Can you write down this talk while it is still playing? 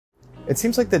It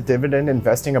seems like the dividend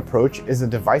investing approach is a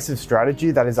divisive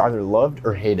strategy that is either loved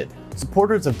or hated.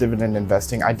 Supporters of dividend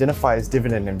investing identify as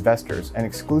dividend investors and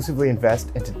exclusively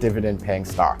invest into dividend-paying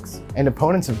stocks. And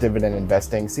opponents of dividend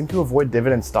investing seem to avoid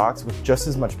dividend stocks with just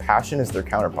as much passion as their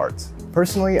counterparts.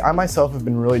 Personally, I myself have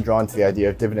been really drawn to the idea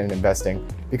of dividend investing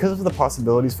because of the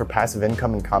possibilities for passive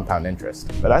income and compound interest.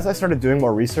 But as I started doing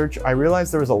more research, I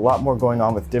realized there was a lot more going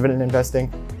on with dividend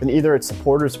investing than either its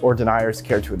supporters or deniers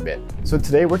care to admit. So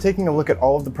today we're taking a look at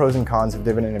all of the pros and cons of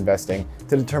dividend investing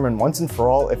to determine once and for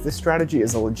all if this strategy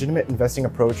is a legitimate investing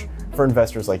approach for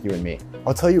investors like you and me.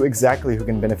 I'll tell you exactly who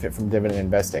can benefit from dividend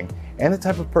investing and the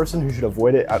type of person who should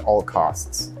avoid it at all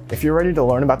costs. If you're ready to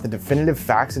learn about the definitive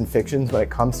facts and fictions when it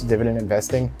comes to dividend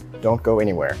investing, don't go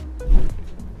anywhere.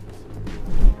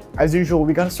 As usual,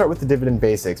 we gotta start with the dividend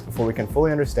basics before we can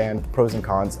fully understand the pros and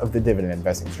cons of the dividend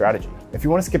investing strategy. If you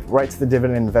want to skip right to the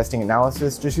dividend investing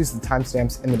analysis, just use the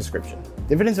timestamps in the description.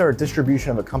 Dividends are a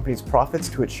distribution of a company's profits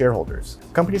to its shareholders.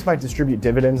 Companies might distribute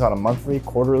dividends on a monthly,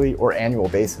 quarterly, or annual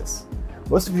basis.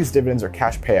 Most of these dividends are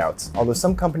cash payouts, although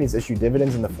some companies issue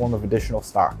dividends in the form of additional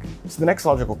stock. So the next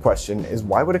logical question is,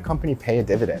 why would a company pay a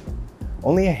dividend?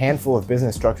 Only a handful of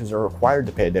business structures are required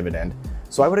to pay a dividend,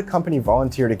 so why would a company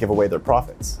volunteer to give away their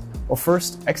profits? Well,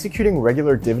 first, executing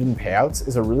regular dividend payouts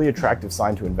is a really attractive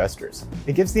sign to investors.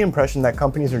 It gives the impression that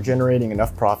companies are generating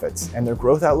enough profits, and their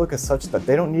growth outlook is such that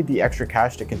they don't need the extra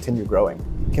cash to continue growing.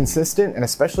 Consistent and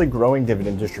especially growing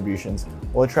dividend distributions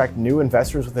will attract new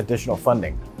investors with additional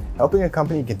funding, helping a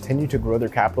company continue to grow their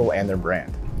capital and their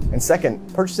brand. And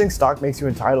second, purchasing stock makes you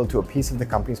entitled to a piece of the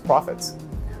company's profits.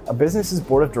 A business's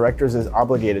board of directors is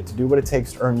obligated to do what it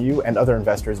takes to earn you and other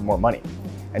investors more money,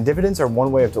 and dividends are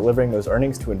one way of delivering those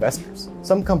earnings to investors.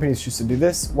 Some companies choose to do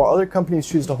this, while other companies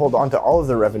choose to hold on to all of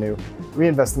their revenue,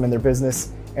 reinvest them in their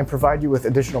business, and provide you with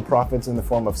additional profits in the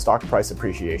form of stock price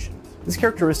appreciation. This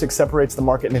characteristic separates the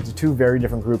market into two very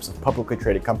different groups of publicly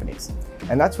traded companies,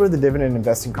 and that's where the dividend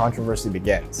investing controversy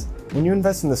begins. When you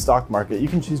invest in the stock market, you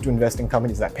can choose to invest in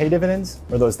companies that pay dividends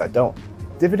or those that don't.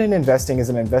 Dividend investing is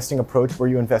an investing approach where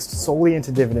you invest solely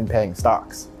into dividend-paying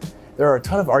stocks. There are a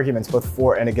ton of arguments both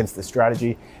for and against this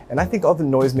strategy, and I think all the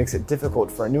noise makes it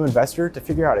difficult for a new investor to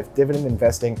figure out if dividend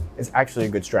investing is actually a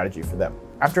good strategy for them.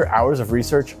 After hours of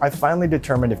research, I finally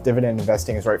determined if dividend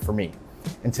investing is right for me.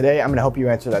 And today I'm going to help you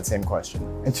answer that same question.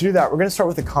 And to do that, we're going to start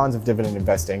with the cons of dividend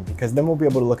investing, because then we'll be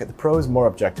able to look at the pros more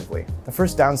objectively. The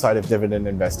first downside of dividend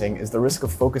investing is the risk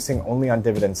of focusing only on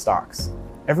dividend stocks.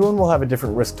 Everyone will have a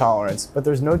different risk tolerance, but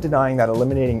there's no denying that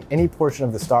eliminating any portion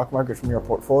of the stock market from your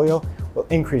portfolio will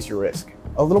increase your risk.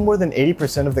 A little more than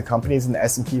 80% of the companies in the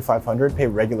S&P 500 pay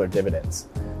regular dividends.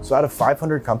 So out of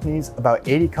 500 companies, about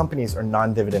 80 companies are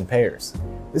non-dividend payers.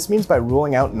 This means by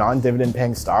ruling out non-dividend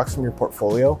paying stocks from your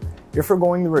portfolio, you're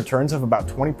foregoing the returns of about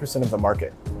 20% of the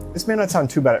market. This may not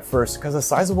sound too bad at first, because a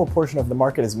sizable portion of the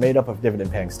market is made up of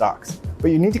dividend-paying stocks.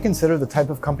 But you need to consider the type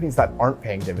of companies that aren't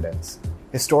paying dividends.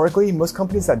 Historically, most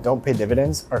companies that don't pay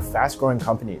dividends are fast-growing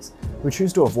companies who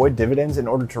choose to avoid dividends in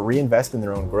order to reinvest in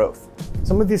their own growth.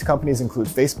 Some of these companies include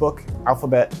Facebook,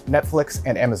 Alphabet, Netflix,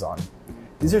 and Amazon.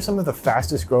 These are some of the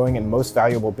fastest-growing and most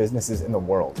valuable businesses in the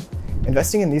world.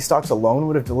 Investing in these stocks alone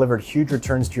would have delivered huge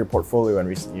returns to your portfolio in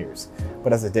recent years,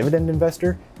 but as a dividend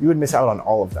investor, you would miss out on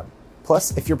all of them.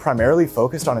 Plus, if you're primarily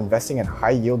focused on investing in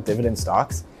high-yield dividend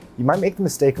stocks, you might make the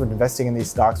mistake of investing in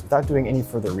these stocks without doing any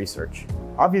further research.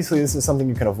 Obviously, this is something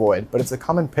you can avoid, but it's a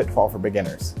common pitfall for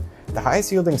beginners. The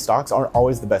highest yielding stocks aren't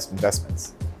always the best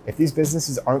investments. If these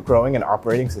businesses aren't growing and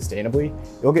operating sustainably,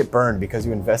 you'll get burned because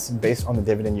you invested based on the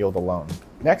dividend yield alone.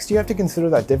 Next, you have to consider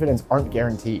that dividends aren't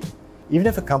guaranteed. Even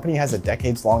if a company has a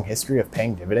decades-long history of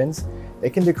paying dividends, they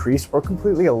can decrease or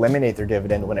completely eliminate their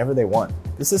dividend whenever they want.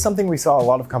 This is something we saw a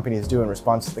lot of companies do in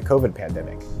response to the COVID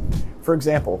pandemic. For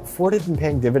example, Ford had been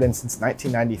paying dividends since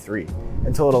 1993,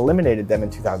 until it eliminated them in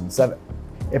 2007.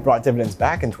 It brought dividends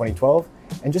back in 2012,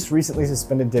 and just recently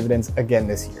suspended dividends again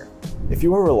this year. If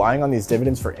you were relying on these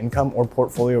dividends for income or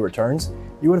portfolio returns,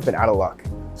 you would have been out of luck.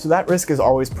 So that risk is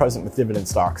always present with dividend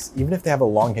stocks, even if they have a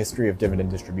long history of dividend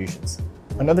distributions.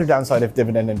 Another downside of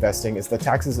dividend investing is the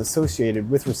taxes associated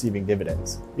with receiving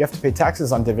dividends. You have to pay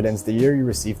taxes on dividends the year you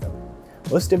receive them.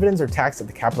 Most dividends are taxed at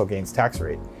the capital gains tax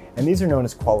rate, and these are known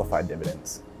as qualified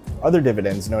dividends. Other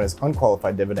dividends, known as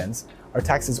unqualified dividends, are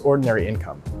taxed as ordinary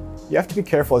income. You have to be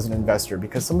careful as an investor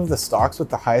because some of the stocks with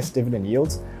the highest dividend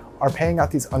yields are paying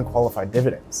out these unqualified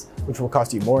dividends, which will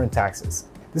cost you more in taxes.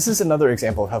 This is another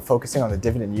example of how focusing on the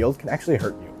dividend yield can actually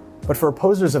hurt you. But for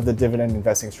opposers of the dividend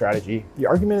investing strategy, the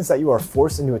argument is that you are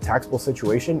forced into a taxable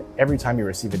situation every time you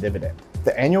receive a dividend.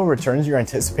 The annual returns you're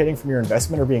anticipating from your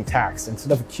investment are being taxed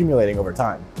instead of accumulating over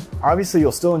time. Obviously,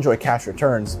 you'll still enjoy cash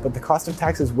returns, but the cost of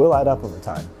taxes will add up over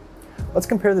time. Let's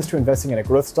compare this to investing in a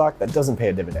growth stock that doesn't pay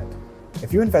a dividend.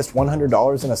 If you invest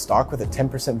 $100 in a stock with a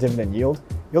 10% dividend yield,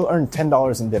 you'll earn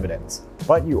 $10 in dividends,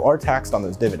 but you are taxed on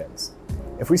those dividends.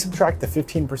 If we subtract the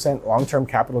 15% long-term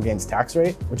capital gains tax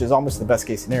rate, which is almost the best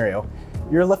case scenario,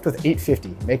 you're left with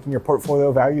 $850, making your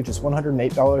portfolio value just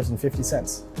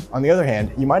 $108.50. On the other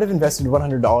hand, you might have invested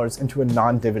 $100 into a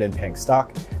non-dividend paying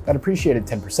stock that appreciated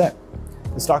 10%.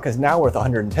 The stock is now worth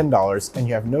 $110 and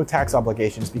you have no tax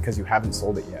obligations because you haven't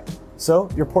sold it yet. So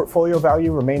your portfolio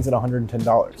value remains at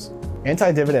 $110.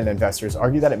 Anti-dividend investors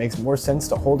argue that it makes more sense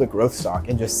to hold a growth stock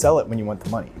and just sell it when you want the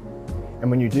money. And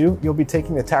when you do, you'll be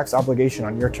taking the tax obligation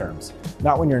on your terms,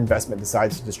 not when your investment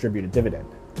decides to distribute a dividend.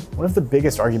 One of the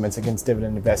biggest arguments against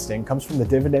dividend investing comes from the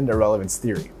dividend irrelevance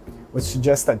theory, which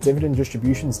suggests that dividend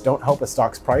distributions don't help a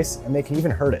stock's price and they can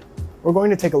even hurt it. We're going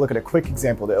to take a look at a quick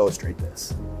example to illustrate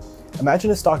this.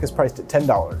 Imagine a stock is priced at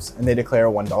 $10 and they declare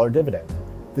a $1 dividend.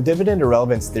 The dividend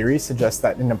irrelevance theory suggests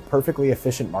that in a perfectly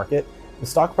efficient market, the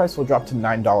stock price will drop to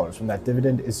 $9 when that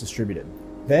dividend is distributed.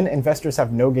 Then investors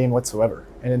have no gain whatsoever,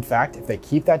 and in fact, if they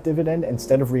keep that dividend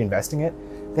instead of reinvesting it,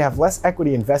 they have less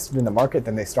equity invested in the market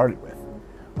than they started with.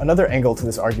 Another angle to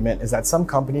this argument is that some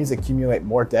companies accumulate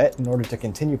more debt in order to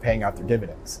continue paying out their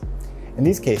dividends. In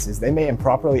these cases, they may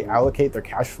improperly allocate their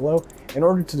cash flow in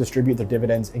order to distribute their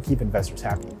dividends and keep investors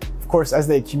happy. Of course, as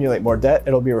they accumulate more debt,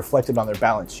 it'll be reflected on their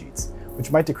balance sheets,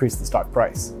 which might decrease the stock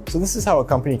price. So this is how a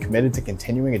company committed to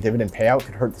continuing a dividend payout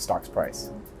could hurt the stock's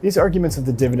price. These arguments of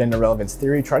the dividend irrelevance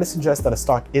theory try to suggest that a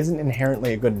stock isn't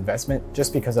inherently a good investment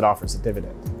just because it offers a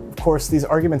dividend. Of course, these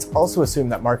arguments also assume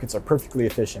that markets are perfectly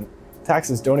efficient,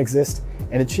 taxes don't exist,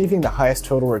 and achieving the highest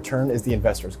total return is the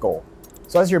investor's goal.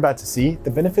 So as you're about to see, the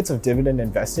benefits of dividend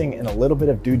investing and a little bit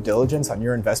of due diligence on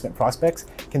your investment prospects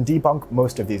can debunk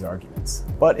most of these arguments.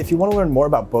 But if you want to learn more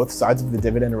about both sides of the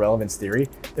dividend irrelevance theory,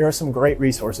 there are some great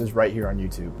resources right here on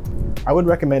YouTube. I would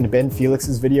recommend Ben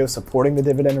Felix's video supporting the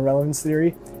dividend irrelevance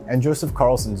theory and Joseph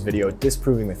Carlson's video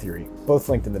disproving the theory, both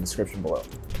linked in the description below.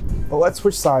 But let's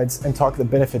switch sides and talk the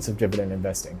benefits of dividend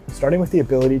investing, starting with the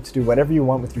ability to do whatever you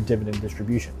want with your dividend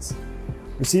distributions.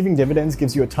 Receiving dividends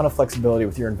gives you a ton of flexibility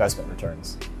with your investment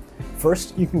returns.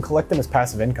 First, you can collect them as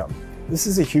passive income. This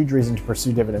is a huge reason to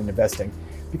pursue dividend investing,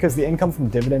 because the income from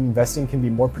dividend investing can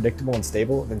be more predictable and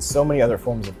stable than so many other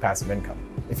forms of passive income.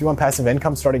 If you want passive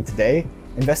income starting today,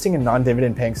 investing in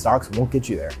non-dividend paying stocks won't get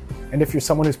you there. And if you're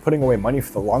someone who's putting away money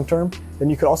for the long term, then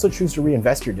you could also choose to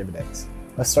reinvest your dividends.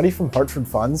 A study from Hartford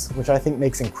Funds, which I think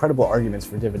makes incredible arguments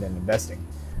for dividend investing,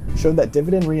 showed that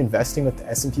dividend reinvesting with the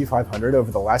S&P 500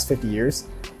 over the last 50 years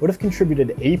would have contributed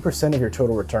 80% of your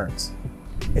total returns.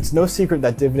 It's no secret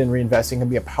that dividend reinvesting can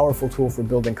be a powerful tool for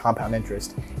building compound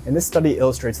interest, and this study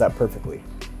illustrates that perfectly.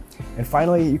 And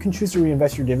finally, you can choose to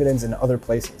reinvest your dividends in other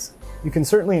places. You can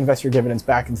certainly invest your dividends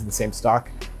back into the same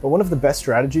stock, but one of the best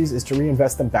strategies is to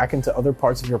reinvest them back into other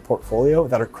parts of your portfolio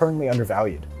that are currently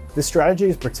undervalued. This strategy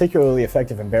is particularly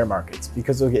effective in bear markets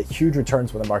because you'll get huge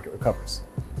returns when the market recovers.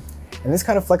 And this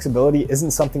kind of flexibility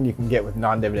isn't something you can get with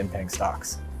non-dividend paying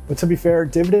stocks. But to be fair,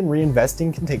 dividend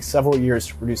reinvesting can take several years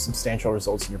to produce substantial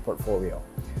results in your portfolio.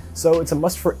 So it's a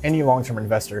must for any long-term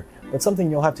investor, but something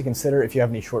you'll have to consider if you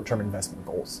have any short-term investment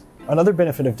goals. Another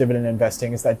benefit of dividend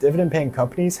investing is that dividend-paying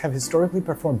companies have historically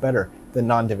performed better than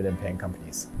non-dividend-paying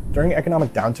companies. During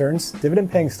economic downturns,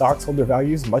 dividend-paying stocks hold their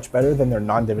values much better than their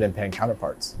non-dividend-paying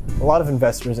counterparts. A lot of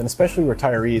investors, and especially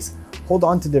retirees, hold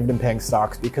on to dividend-paying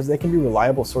stocks because they can be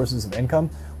reliable sources of income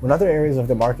when other areas of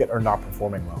the market are not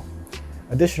performing well.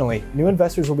 Additionally, new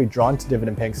investors will be drawn to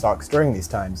dividend-paying stocks during these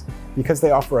times because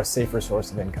they offer a safer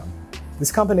source of income.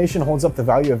 This combination holds up the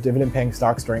value of dividend-paying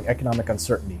stocks during economic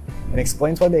uncertainty and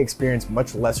explains why they experience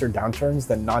much lesser downturns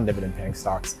than non-dividend-paying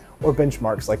stocks or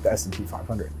benchmarks like the S&P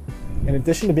 500. In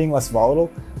addition to being less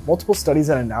volatile, multiple studies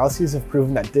and analyses have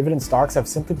proven that dividend stocks have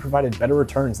simply provided better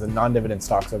returns than non-dividend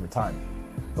stocks over time.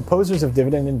 Opposers of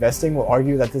dividend investing will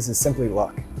argue that this is simply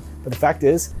luck. But the fact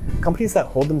is, companies that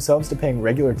hold themselves to paying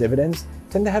regular dividends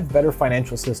tend to have better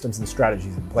financial systems and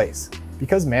strategies in place.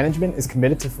 Because management is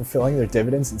committed to fulfilling their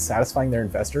dividends and satisfying their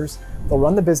investors, they'll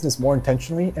run the business more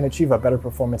intentionally and achieve a better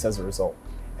performance as a result.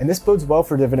 And this bodes well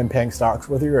for dividend-paying stocks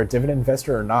whether you're a dividend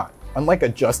investor or not. Unlike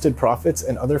adjusted profits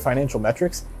and other financial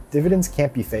metrics, dividends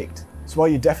can't be faked. So while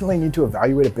you definitely need to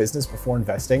evaluate a business before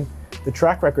investing, the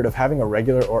track record of having a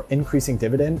regular or increasing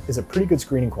dividend is a pretty good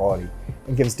screening quality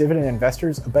and gives dividend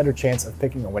investors a better chance of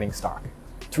picking a winning stock.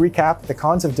 To recap, the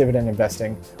cons of dividend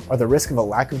investing are the risk of a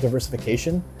lack of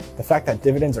diversification, the fact that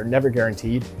dividends are never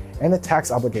guaranteed, and the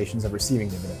tax obligations of receiving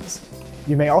dividends.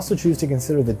 You may also choose to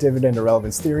consider the dividend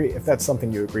irrelevance theory if that's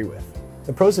something you agree with.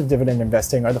 The pros of dividend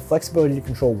investing are the flexibility to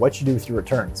control what you do with your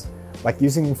returns, like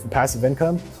using them for passive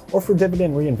income or for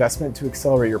dividend reinvestment to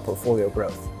accelerate your portfolio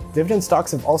growth. Dividend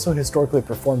stocks have also historically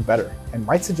performed better and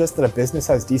might suggest that a business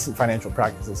has decent financial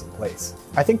practices in place.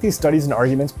 I think these studies and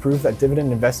arguments prove that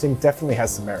dividend investing definitely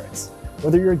has some merits.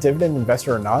 Whether you're a dividend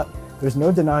investor or not, there's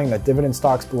no denying that dividend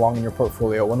stocks belong in your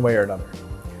portfolio one way or another.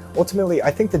 Ultimately,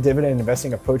 I think the dividend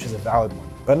investing approach is a valid one,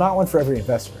 but not one for every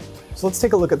investor. So let's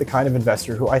take a look at the kind of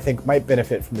investor who I think might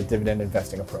benefit from the dividend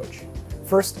investing approach.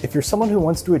 First, if you're someone who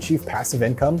wants to achieve passive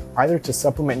income, either to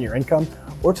supplement your income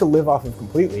or to live off of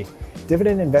completely,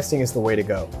 dividend investing is the way to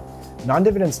go.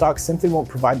 Non-dividend stocks simply won't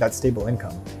provide that stable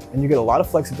income, and you get a lot of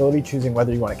flexibility choosing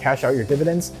whether you want to cash out your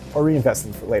dividends or reinvest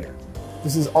them for later.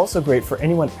 This is also great for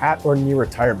anyone at or near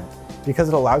retirement, because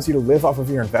it allows you to live off of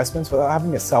your investments without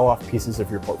having to sell off pieces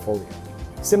of your portfolio.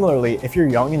 Similarly, if you're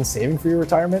young and saving for your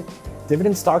retirement,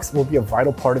 dividend stocks will be a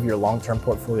vital part of your long-term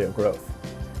portfolio growth.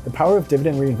 The power of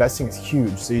dividend reinvesting is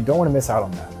huge, so you don't want to miss out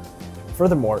on that.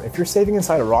 Furthermore, if you're saving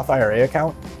inside a Roth IRA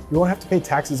account, you won't have to pay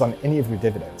taxes on any of your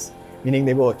dividends, meaning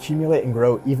they will accumulate and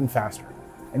grow even faster.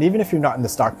 And even if you're not into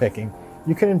stock picking,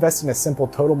 you can invest in a simple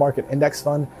total market index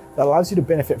fund that allows you to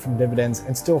benefit from dividends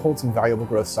and still hold some valuable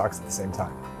growth stocks at the same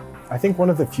time. I think one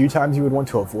of the few times you would want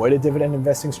to avoid a dividend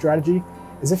investing strategy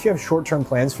is if you have short-term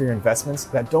plans for your investments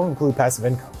that don't include passive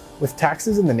income. With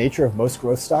taxes in the nature of most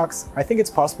growth stocks, I think it's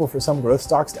possible for some growth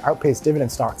stocks to outpace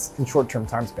dividend stocks in short-term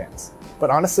time spans. But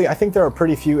honestly, I think there are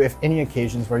pretty few, if any,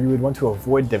 occasions where you would want to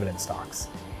avoid dividend stocks.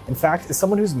 In fact, as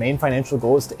someone whose main financial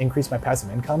goal is to increase my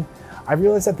passive income, I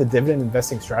realized that the dividend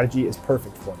investing strategy is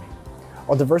perfect for me.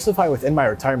 I'll diversify within my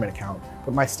retirement account,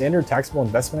 but my standard taxable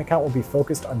investment account will be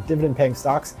focused on dividend-paying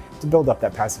stocks to build up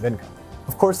that passive income.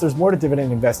 Of course, there's more to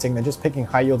dividend investing than just picking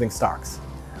high-yielding stocks.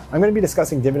 I'm going to be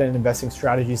discussing dividend investing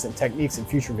strategies and techniques in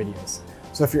future videos,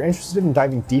 so if you're interested in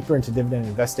diving deeper into dividend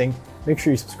investing, make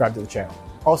sure you subscribe to the channel.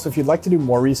 Also, if you'd like to do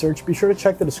more research, be sure to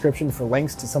check the description for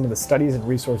links to some of the studies and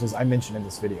resources I mentioned in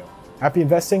this video. Happy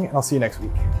investing, and I'll see you next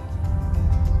week.